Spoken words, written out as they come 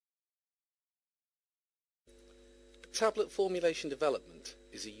Tablet Formulation Development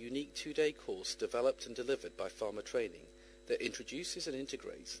is a unique 2-day course developed and delivered by Pharma Training that introduces and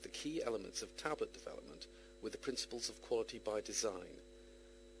integrates the key elements of tablet development with the principles of quality by design.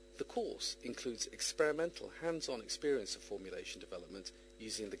 The course includes experimental hands-on experience of formulation development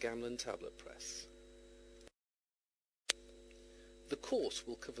using the Gamlen Tablet Press. The course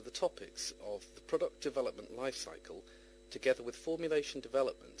will cover the topics of the product development lifecycle together with formulation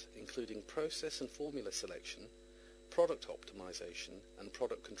development, including process and formula selection, product optimization and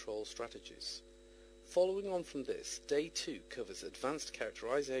product control strategies. Following on from this, Day 2 covers advanced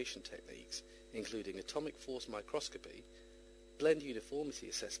characterization techniques including atomic force microscopy, blend uniformity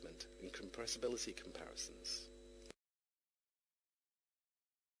assessment and compressibility comparisons.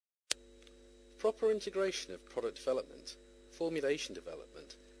 Proper integration of product development, formulation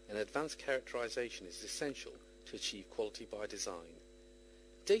development and advanced characterization is essential to achieve quality by design.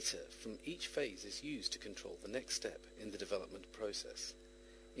 Data from each phase is used to control the next step in the development process.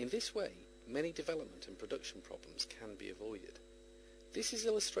 In this way, many development and production problems can be avoided. This is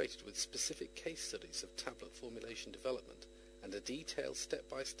illustrated with specific case studies of tablet formulation development and a detailed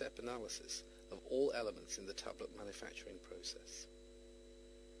step-by-step analysis of all elements in the tablet manufacturing process.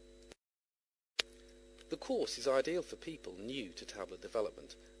 The course is ideal for people new to tablet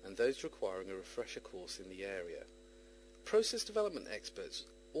development and those requiring a refresher course in the area. Process development experts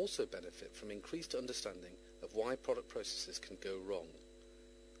also benefit from increased understanding of why product processes can go wrong.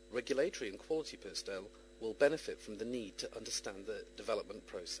 Regulatory and quality personnel will benefit from the need to understand the development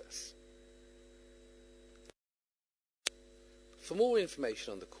process. For more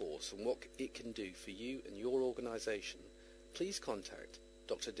information on the course and what it can do for you and your organisation, please contact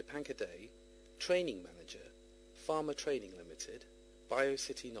Dr. Dipankar Day, Training Manager, Pharma Training Limited,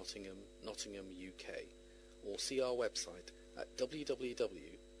 BioCity Nottingham, Nottingham, UK, or see our website at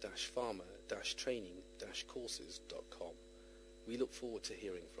www.pharma-training-courses.com. We look forward to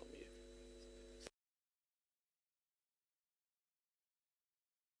hearing from you.